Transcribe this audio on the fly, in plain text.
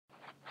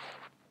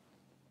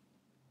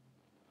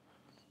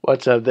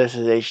What's up? This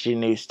is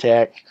HDNEWS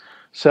TECH.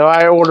 So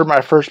I ordered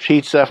my first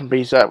pizza from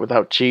Pizza Hut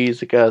without cheese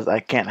because I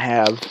can't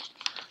have.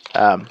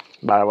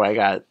 By the way, I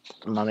got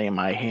money in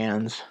my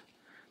hands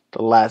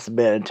the last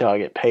bit until I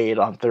get paid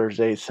on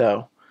Thursday.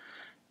 So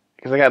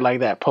because I got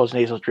like that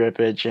postnasal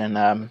drippage, and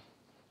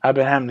I've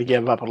been having to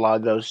give up a lot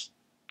of those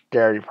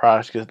dairy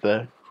products because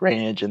the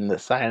drainage and the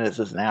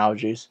sinuses and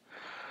allergies.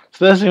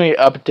 So this is gonna be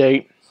an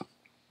update.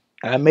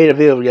 I made a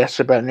video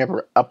yesterday, but I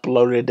never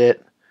uploaded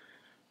it.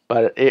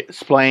 But it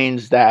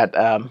explains that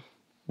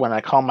when I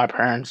called my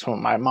parents or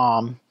my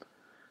mom,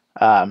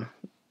 um,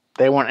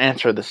 they wouldn't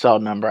answer the cell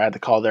number. I had to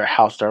call their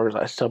house numbers.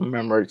 I still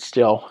remember it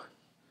still,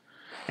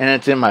 and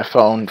it's in my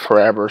phone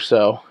forever.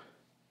 So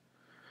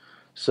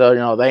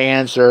they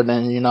answered,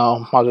 and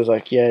I was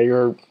like,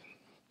 "Yeah,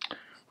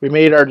 we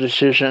made our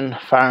decision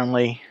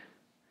finally.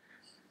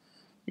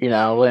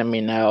 Let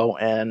me know."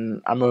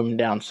 And I'm moving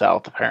down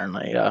south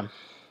apparently.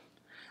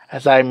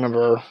 As I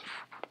remember, a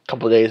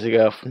couple of days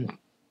ago, from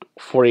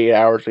 48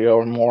 hours ago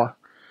or more,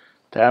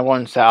 that I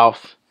went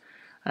south.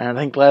 And I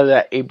think later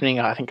that evening,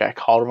 I think I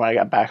called them when I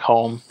got back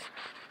home.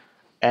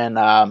 And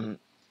they're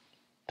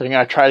going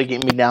to try to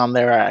get me down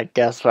there, I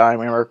guess, if I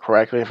remember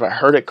correctly. If I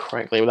heard it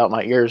correctly, without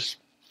my ears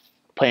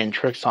playing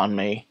tricks on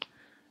me,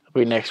 it'll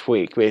be next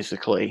week,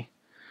 basically.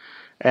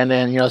 And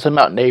then, something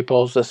about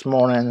Naples this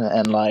morning,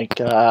 and my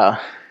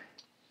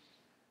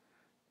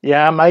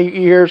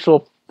ears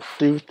will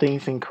do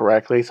things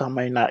incorrectly, so I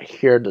may not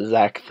hear the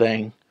exact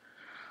thing.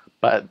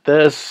 But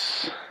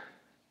this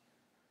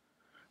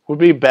would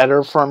be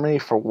better for me,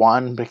 for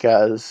one,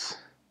 because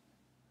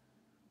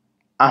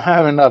I'm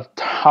having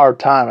hard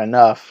time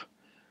enough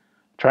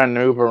trying to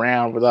move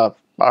around without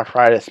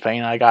arthritis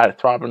pain. I got it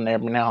throbbing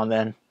every now and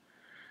then.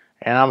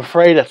 And I'm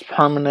afraid it's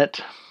permanent.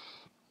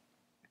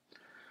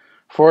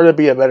 For it to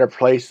be a better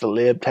place to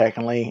live,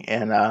 technically,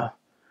 and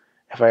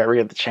if I ever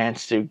get the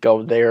chance to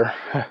go there,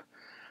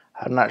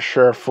 I'm not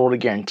sure if fully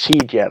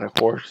guaranteed yet, of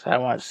course. I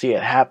want to see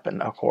it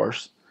happen, of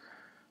course.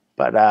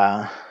 But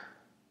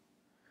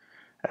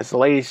as the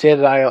lady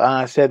said,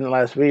 I said in the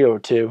last video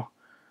too,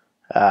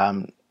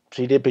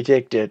 she did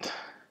predict it,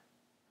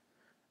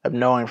 of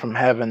knowing from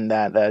heaven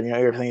that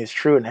everything is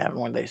true in heaven.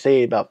 When they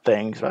say about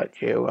things about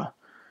you,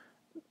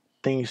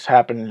 things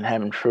happen in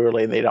heaven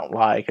truly. They don't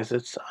lie because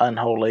it's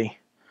unholy,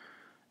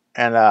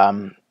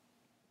 and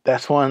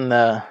that's one of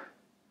the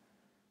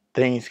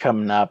things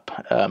coming up.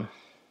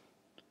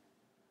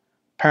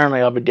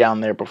 Apparently, I'll be down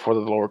there before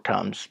the Lord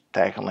comes,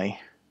 technically.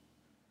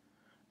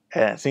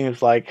 And it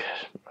seems like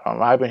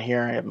I've been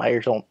hearing it. My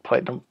ears don't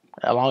play them.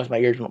 As long as my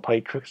ears don't play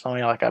tricks on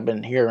me, like I've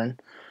been hearing,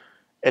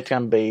 it's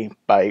gonna be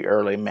by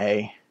early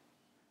May,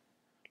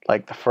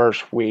 like the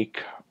first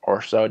week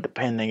or so,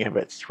 depending if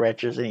it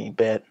stretches any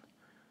bit.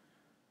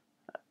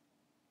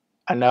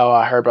 I know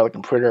I heard about the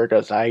computer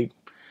because that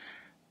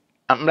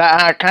kind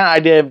of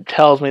idea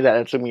tells me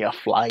that it's gonna be a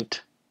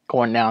flight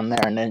going down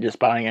there, and then just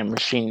buying a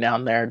machine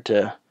down there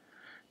to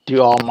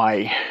do all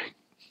my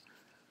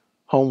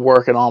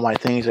homework and all my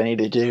things I need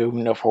to do,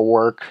 for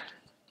work.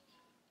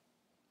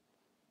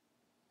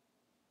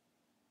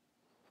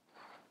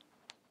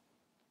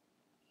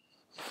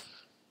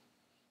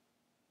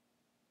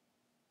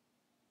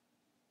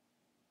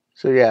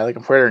 So yeah, the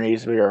computer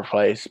needs to be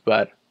replaced,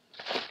 but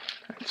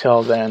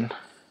until then,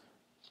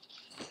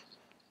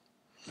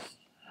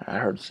 I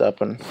heard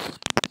something.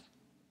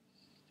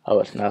 Oh,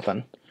 it's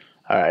nothing.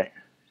 Alright.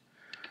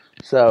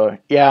 So,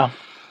 yeah,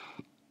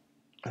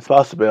 it's a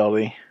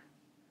possibility.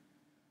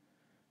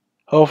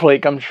 Hopefully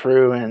it comes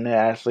true and it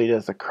actually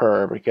does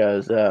occur,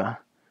 because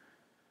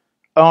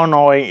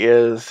Illinois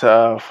is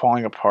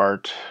falling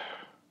apart.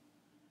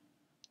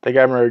 The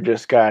governor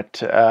just got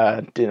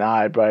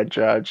denied by a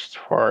judge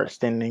for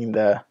extending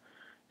the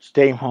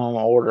stay-home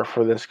order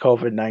for this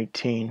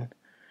COVID-19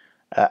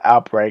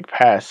 outbreak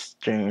past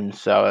June.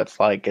 So it's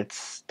like it's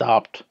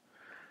stopped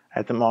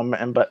at the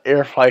moment. But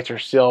air flights are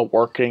still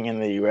working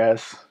in the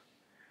U.S.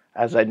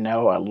 As I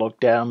know, I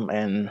looked at them,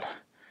 and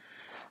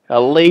at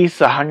least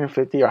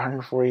 $150 or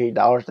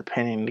 $148,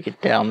 depending, to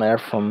get down there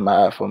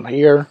from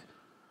here.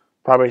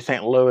 Probably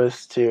St.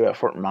 Louis to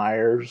Fort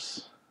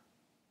Myers.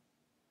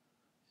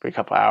 For a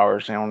couple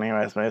hours,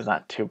 anyways, but it's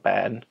not too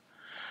bad.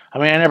 I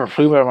mean, I never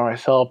flew by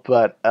myself,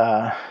 but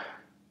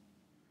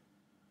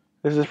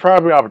this is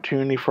probably an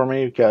opportunity for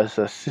me, because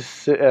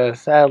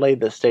sadly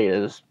the state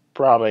is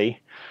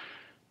probably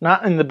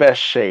not in the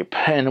best shape,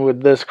 and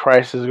with this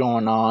crisis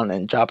going on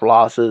and job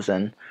losses,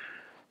 and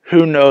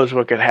who knows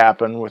what could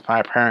happen with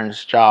my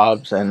parents'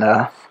 jobs, and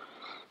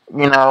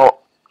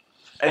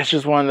it's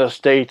just one of those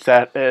states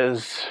that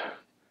is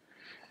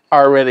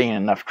already in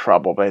enough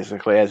trouble,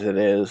 basically, as it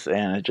is.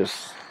 And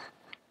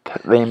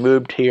they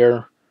moved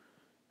here.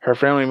 Her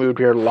family moved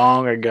here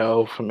long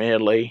ago from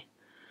Italy,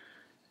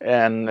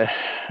 and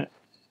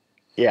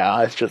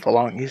yeah, it's just a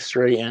long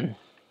history. And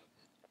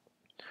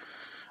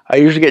I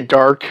usually get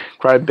dark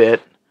quite a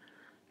bit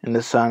in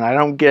the sun. I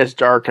don't get as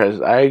dark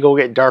as I go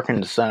get dark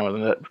in the sun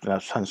with the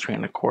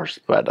sunscreen, of course,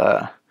 but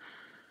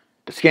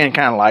the skin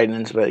kind of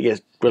lightens, but it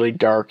gets really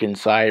dark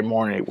inside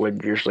more than it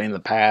would usually in the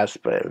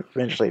past. But it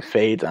eventually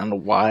fades. I don't know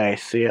why I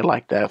see it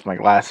like that with my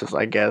glasses.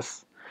 I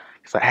guess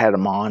because I had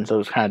them on, so it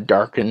was kind of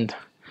darkened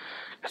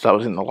because I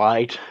was in the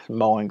light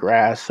mowing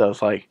grass. So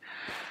it's like,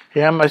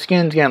 yeah, my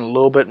skin's getting a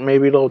little bit,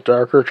 maybe a little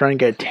darker, trying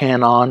to get a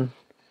tan on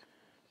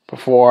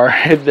before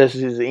if this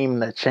is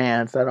even a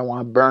chance. I don't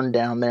want to burn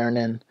down there and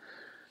then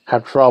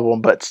have trouble,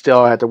 but still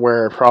I have to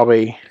wear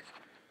probably,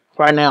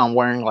 right now I'm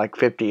wearing like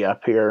 50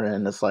 up here,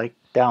 and it's like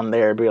down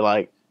there it'd be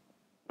like,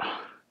 I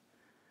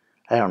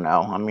don't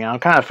know. I mean, I'm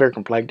kind of fair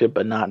complected,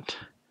 but not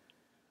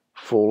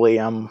fully.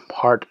 I'm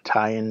hard to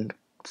tie in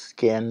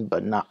skin,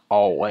 but not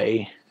all the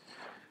way.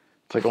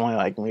 It's like only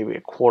like maybe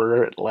a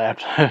quarter of it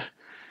left.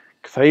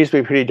 Because I used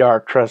to be pretty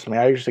dark, trust me.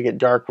 I used to get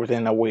dark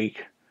within a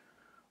week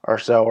or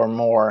so or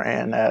more,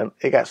 and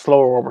it got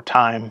slower over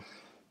time.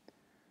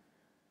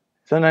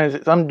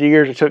 Sometimes, some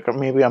years it took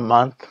maybe a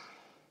month,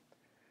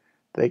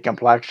 the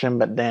complexion,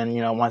 but then,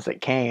 once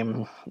it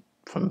came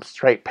from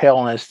straight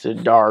paleness to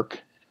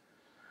dark,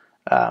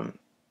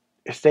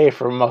 it stayed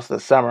for most of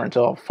the summer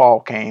until fall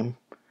came,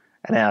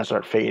 and then I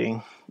started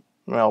fading.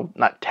 Well,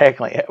 not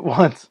technically at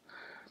once,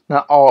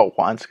 not all at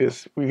once,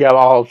 because we got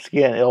all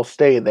skin, it'll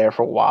stay there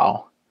for a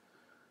while.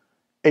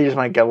 It just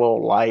might get a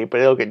little light, but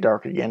it'll get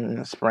dark again in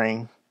the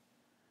spring,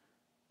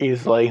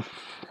 easily.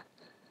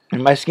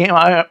 And my skin,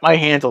 my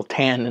hands will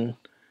tan and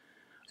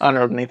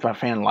underneath my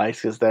fan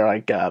lights because they're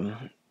like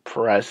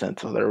fluorescent,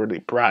 so they're really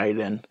bright,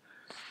 and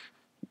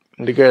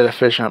they're good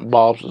efficient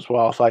bulbs as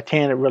well. So I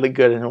tan it really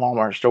good in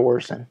Walmart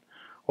stores and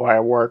where I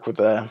work with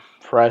the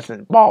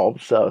fluorescent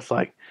bulbs. So it's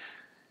like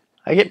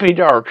I get pretty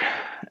dark.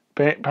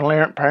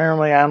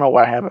 Apparently, I don't know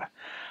what I have.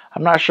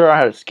 I'm not sure I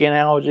have a skin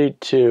allergy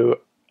to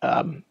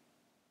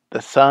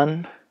the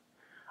sun.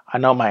 I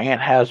know my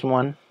aunt has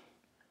one,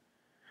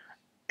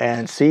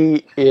 and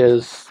she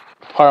is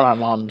part of my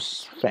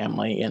mom's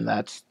family, and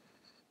that's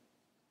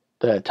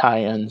the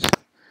Italians.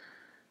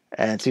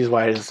 And she's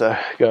white as a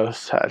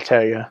ghost, I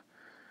tell you.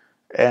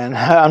 And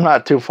I'm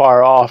not too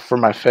far off for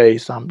my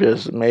face. I'm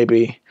just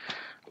maybe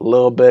a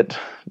little bit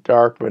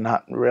dark, but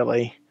not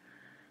really.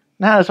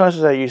 Not as much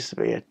as I used to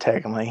be,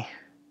 technically.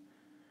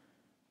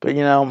 But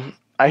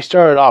I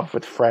started off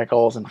with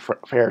freckles and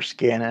fair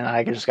skin, and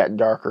I just got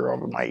darker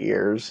over my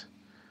years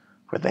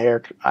with the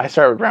hair. I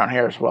started with brown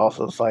hair as well,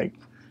 so it's like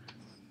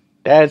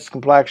dad's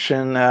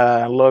complexion,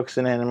 looks,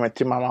 and then went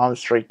to my mom's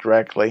straight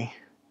directly.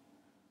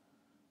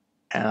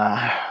 And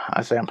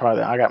I say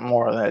I got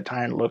more of that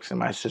Italian looks than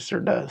my sister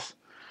does,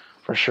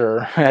 for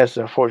sure. As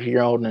a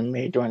 40-year-old and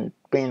me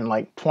being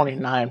like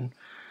 29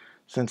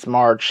 since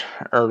March,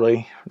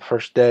 early,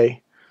 first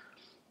day.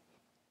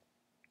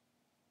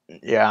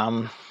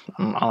 Yeah,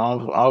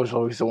 I was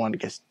always the one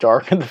that gets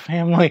dark in the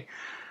family,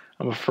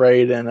 I'm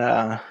afraid, and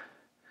I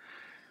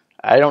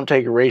don't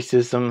take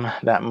racism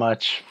that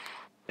much,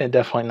 and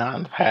definitely not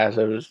in the past.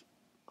 It was,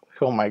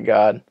 oh my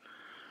God,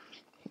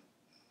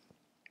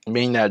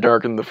 being that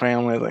dark in the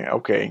family, like,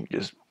 okay,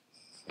 just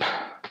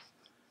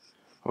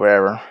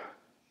whatever.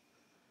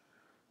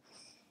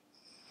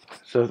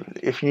 So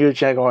if you're new to the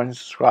channel, go ahead and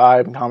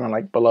subscribe and comment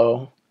like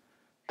below.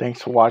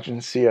 Thanks for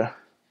watching. See ya.